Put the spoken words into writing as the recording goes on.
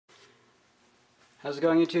How's it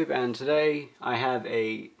going, YouTube? And today I have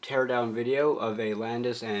a teardown video of a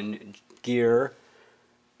Landis and GYR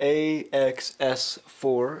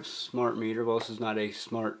AXS4 smart meter. Well, this is not a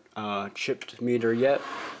smart chipped meter yet.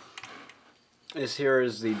 This here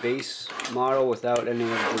is the base model without any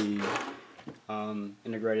of the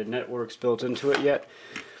integrated networks built into it yet.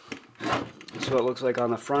 That's what it looks like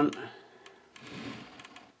on the front.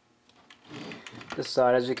 This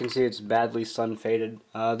side, as you can see, it's badly sun faded.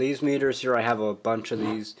 These meters here, I have a bunch of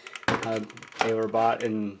these. They were bought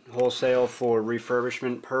in wholesale for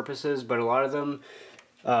refurbishment purposes, but a lot of them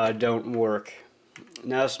don't work.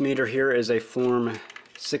 Now this meter here is a Form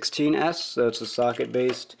 16S, so it's a socket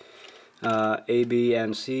based A, B,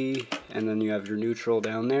 and C, and then you have your neutral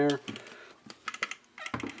down there.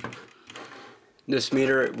 This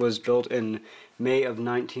meter was built in May of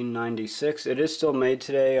 1996. It is still made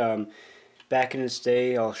today. Back in its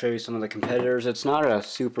day, I'll show you some of the competitors. It's not a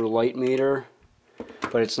super light meter,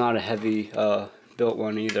 but it's not a heavy built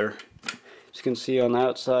one either. As you can see on the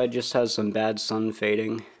outside, just has some bad sun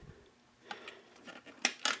fading.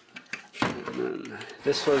 And then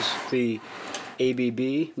this was the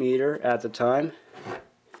ABB meter at the time.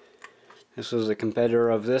 This was a competitor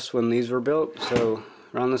of this when these were built. So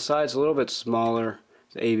around the sides, a little bit smaller.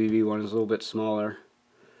 The ABB one is a little bit smaller.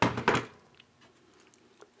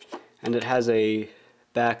 And it has a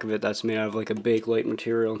back of it that's made out of like a bakelite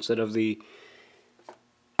material instead of the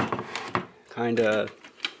kind of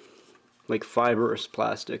like fibrous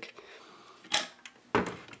plastic.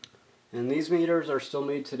 And these meters are still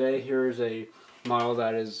made today. Here is a model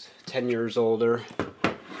that is 10 years older.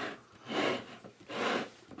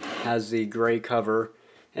 Has the gray cover.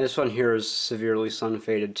 And this one here is severely sun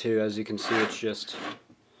faded too. As you can see, it's just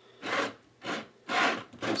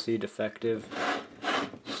defective.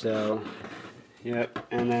 So, yep,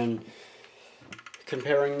 and then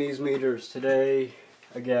comparing these meters today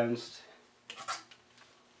against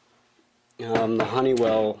the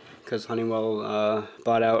Honeywell, because Honeywell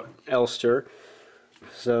bought out Elster.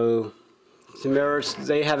 So,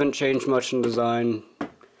 they haven't changed much in design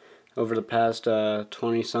over the past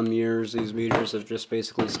 20-some years. These meters have just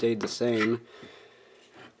basically stayed the same.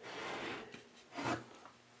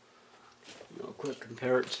 I'll quick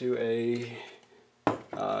compare it to a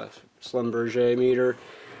Schlumberger meter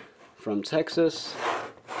from Texas.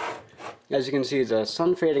 As you can see, the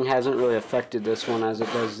sun fading hasn't really affected this one as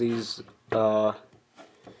it does these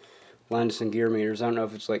Landis and GYR meters. I don't know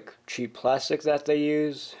if it's like cheap plastic that they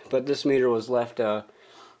use, but this meter was left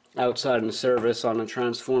outside in service on a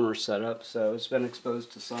transformer setup, so it's been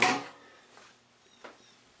exposed to sun.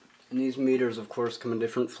 And these meters, of course, come in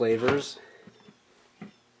different flavors.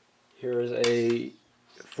 Here is a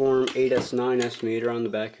Form 8S, 9S meter. On the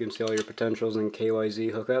back you can see all your potentials and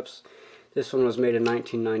KYZ hookups. This one was made in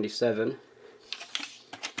 1997.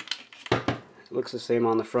 It looks the same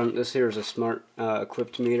on the front. This here is a smart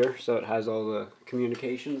equipped meter, so it has all the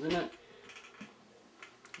communications in it.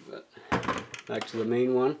 But back to the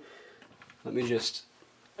main one. Let me just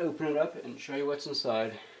open it up and show you what's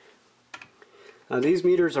inside. These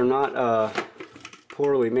meters are not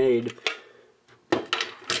poorly made.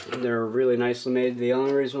 They're really nicely made. The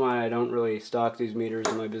only reason why I don't really stock these meters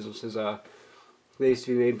in my business is they used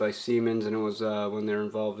to be made by Siemens, and it was when they were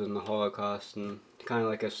involved in the Holocaust and kind of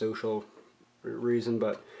like a social reason.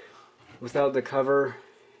 But without the cover,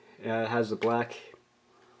 it has the black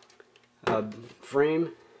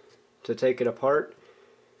frame to take it apart.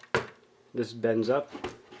 This bends up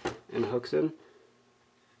and hooks in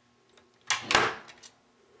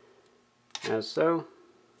as so.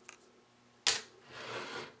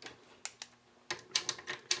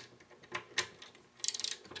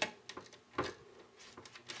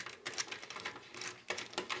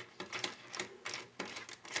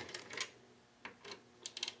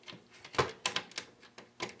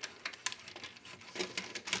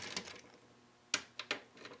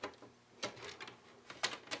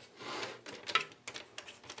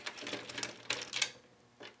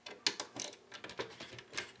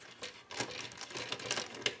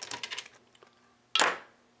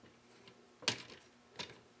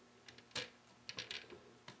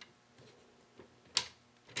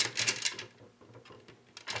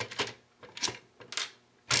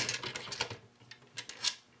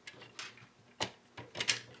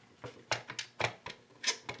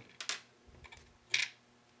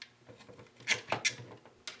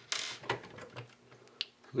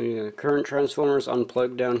 The current transformer is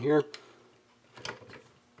unplugged down here.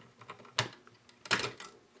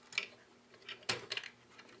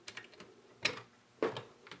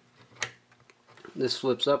 This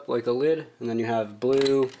flips up like a lid, and then you have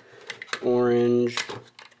blue, orange,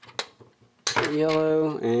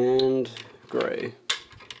 yellow and gray.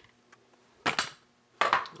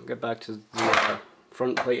 I'll get back to the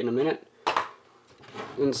front plate in a minute.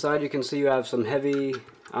 Inside you can see you have some heavy,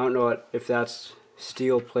 I don't know if that's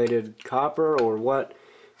steel plated copper or what.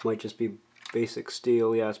 Might just be basic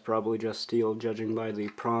steel. Yeah, it's probably just steel judging by the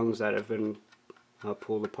prongs that have been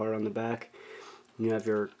pulled apart on the back. And you have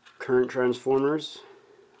your current transformers,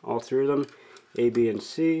 all through them, A, B, and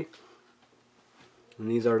C. And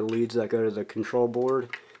these are the leads that go to the control board.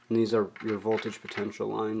 And these are your voltage potential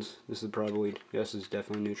lines. This is probably, yes, it's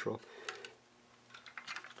definitely neutral.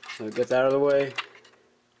 So get that out of the way.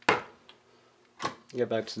 Get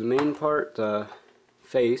back to the main part, the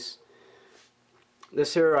face.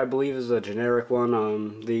 This here I believe is a generic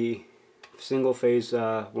one. The single phase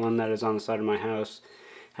one that is on the side of my house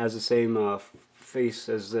has the same face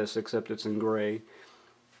as this, except it's in gray.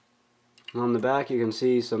 On the back you can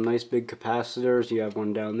see some nice big capacitors. You have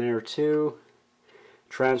one down there too.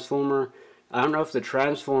 Transformer. I don't know if the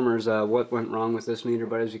transformer is what went wrong with this meter,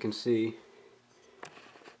 but as you can see,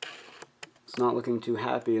 it's not looking too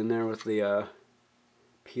happy in there with the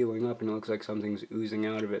peeling up, and it looks like something's oozing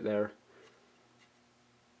out of it there.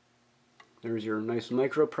 There's your nice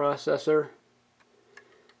microprocessor.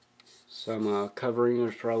 Some covering,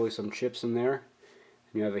 there's probably some chips in there.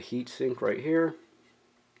 And you have a heat sink right here.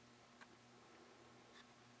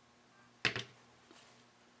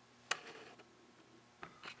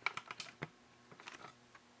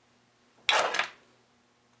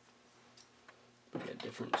 Get a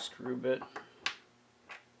different screw bit.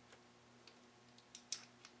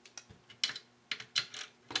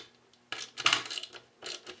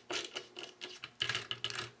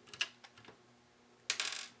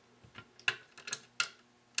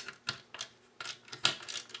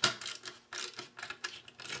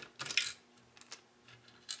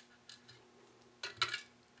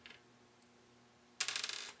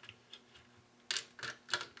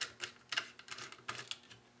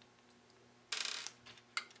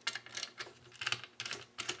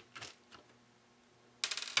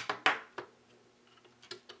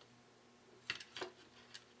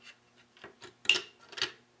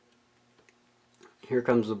 Here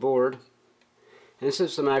comes the board. And this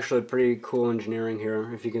is some actually pretty cool engineering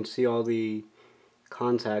here. If you can see all the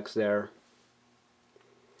contacts there.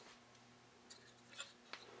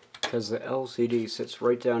 Because the LCD sits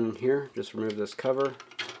right down in here. Just remove this cover.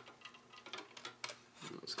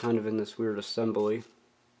 It's kind of in this weird assembly.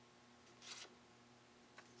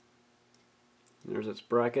 There's its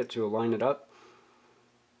bracket to align it up.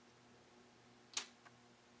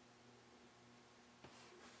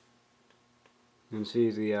 You can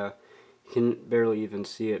see the, you can barely even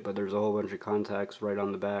see it, but there's a whole bunch of contacts right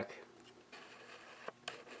on the back.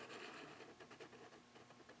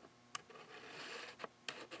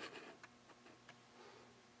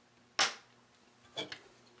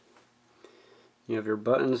 You have your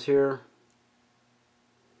buttons here,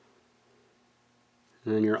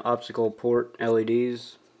 and then your optical port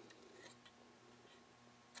LEDs.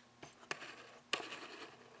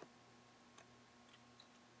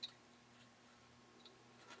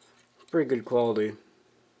 Pretty good quality.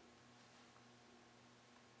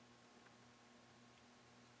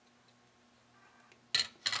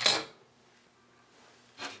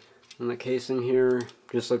 And the casing here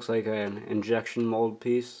just looks like an injection mold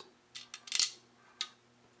piece.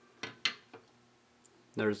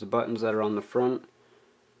 There's the buttons that are on the front.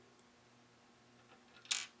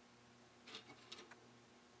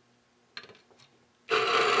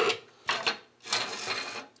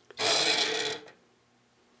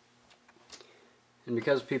 And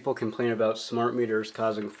because people complain about smart meters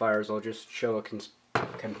causing fires, I'll just show a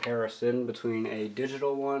comparison between a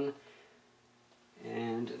digital one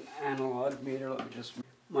and an analog meter. Let me just,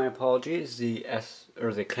 my apologies, the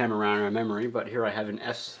camera ran out of memory, but here I have an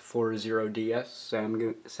S40DS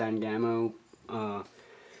Sangamo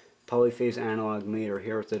polyphase analog meter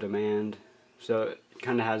here with the demand. So it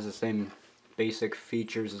kind of has the same basic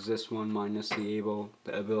features as this one, minus the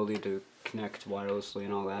ability to connect wirelessly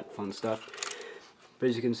and all that fun stuff. But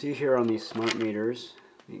as you can see here on these smart meters,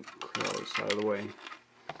 let me clear all this out of the way,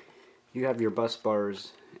 you have your bus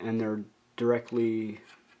bars, and they're directly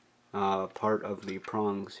part of the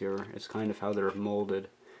prongs here. It's kind of how they're molded.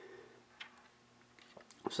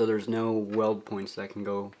 So there's no weld points that can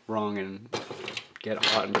go wrong and get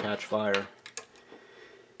hot and catch fire.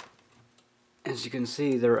 As you can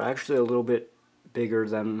see, they're actually a little bit bigger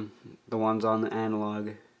than the ones on the analog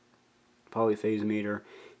polyphase meter.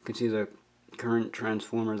 You can see the current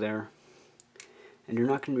transformer there, and you're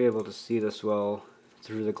not going to be able to see this well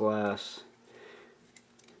through the glass.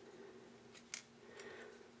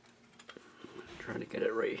 trying to get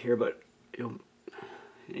it right here, but you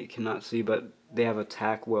cannot see, but they have a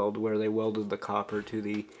tack weld where they welded the copper to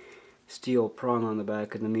the steel prong on the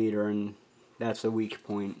back of the meter, and that's a weak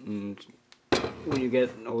point. And when you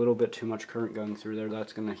get a little bit too much current going through there,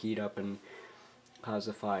 that's going to heat up and cause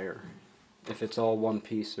a fire. If it's all one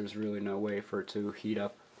piece, there's really no way for it to heat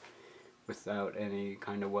up without any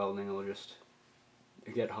kind of welding. It'll just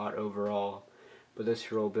get hot overall. But this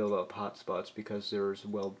here will build up hot spots because there's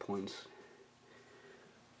weld points.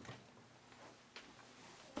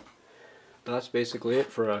 That's basically it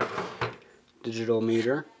for a digital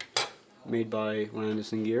meter made by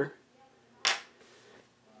Landis and GYR.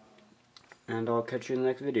 And I'll catch you in the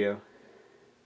next video.